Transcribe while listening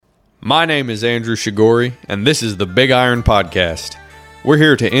My name is Andrew Shigori, and this is the Big Iron Podcast. We're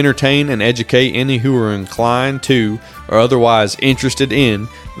here to entertain and educate any who are inclined to or otherwise interested in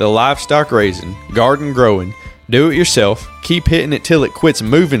the livestock raising, garden growing, do-it-yourself, keep hitting it till it quits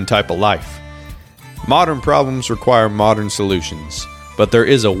moving type of life. Modern problems require modern solutions, but there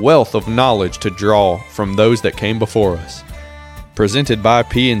is a wealth of knowledge to draw from those that came before us. Presented by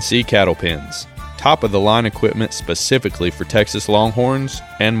P&C Cattle Pens. Top-of-the-line equipment specifically for Texas Longhorns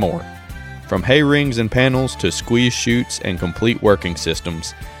and more. From hay rings and panels to squeeze chutes and complete working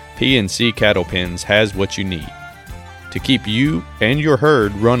systems, P&C Cattle Pens has what you need. To keep you and your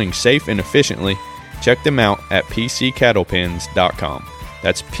herd running safe and efficiently, check them out at pccattlepens.com.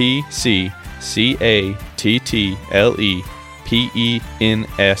 That's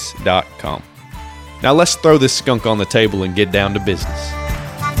pccattlepens.com. Now let's throw this skunk on the table and get down to business.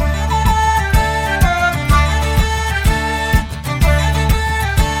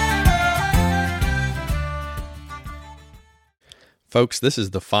 Folks, this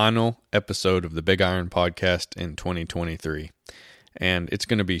is the final episode of the Big Iron Podcast in 2023, and it's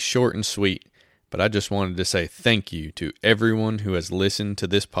going to be short and sweet, but I just wanted to say thank you to everyone who has listened to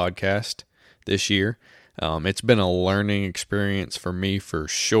this podcast this year. It's been a learning experience for me for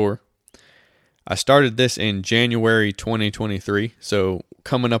sure. I started this in January 2023, so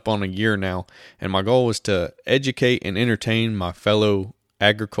coming up on a year now, and my goal was to educate and entertain my fellow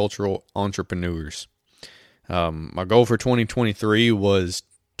agricultural entrepreneurs. My goal for 2023 was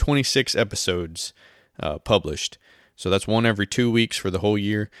 26 episodes published. So that's one every 2 weeks for the whole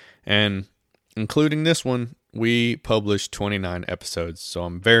year. And including this one, we published 29 episodes. So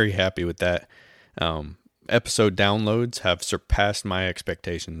I'm very happy with that. Episode downloads have surpassed my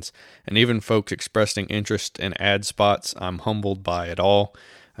expectations. And even folks expressing interest in ad spots, I'm humbled by it all.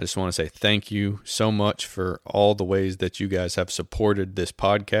 I just want to say thank you so much for all the ways that you guys have supported this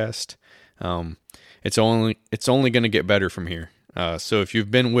podcast. It's only going to get better from here. So if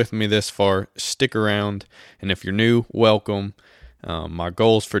you've been with me this far, stick around. And if you're new, welcome. My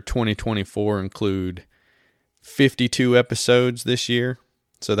goals for 2024 include 52 episodes this year.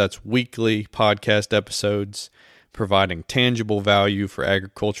 So that's weekly podcast episodes, providing tangible value for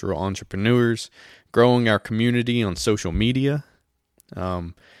agricultural entrepreneurs, growing our community on social media,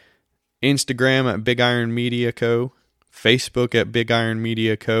 Instagram at Big Iron Media Co., Facebook at Big Iron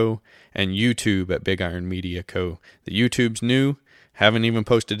Media Co., and YouTube at Big Iron Media Co. The YouTube's new. Haven't even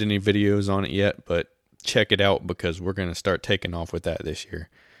posted any videos on it yet, but check it out because we're going to start taking off with that this year.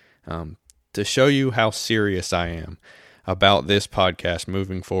 To show you how serious I am about this podcast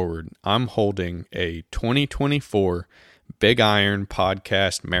moving forward, I'm holding a 2024 Big Iron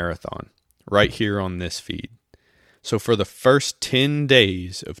Podcast Marathon right here on this feed. So for the first 10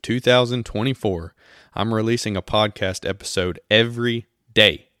 days of 2024, I'm releasing a podcast episode every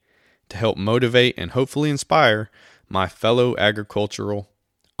day to help motivate and hopefully inspire my fellow agricultural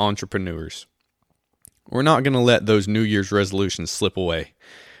entrepreneurs. We're not going to let those New Year's resolutions slip away.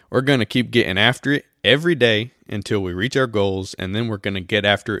 We're going to keep getting after it every day until we reach our goals, and then we're going to get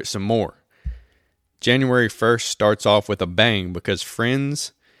after it some more. January 1st starts off with a bang because,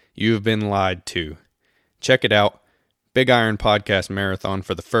 friends, you have been lied to. Check it out. Big Iron Podcast Marathon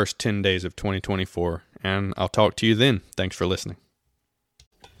for the first 10 days of 2024, and I'll talk to you then. Thanks for listening.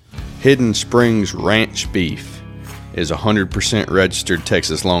 Hidden Springs Ranch Beef is 100% registered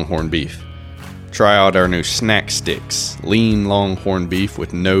Texas Longhorn beef. Try out our new snack sticks, lean Longhorn beef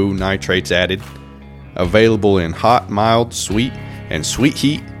with no nitrates added. Available in hot, mild, sweet, and sweet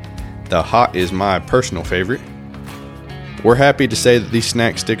heat. The hot is my personal favorite. We're happy to say that these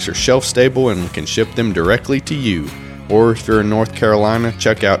snack sticks are shelf stable and we can ship them directly to you. Or if you're in North Carolina,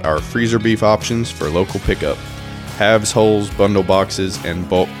 check out our freezer beef options for local pickup. Halves, wholes, bundle boxes, and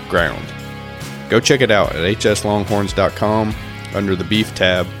bulk ground. Go check it out at hslonghorns.com under the beef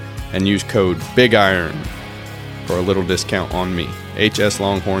tab and use code BIGIRON for a little discount on me.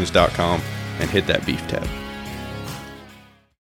 hslonghorns.com and hit that beef tab.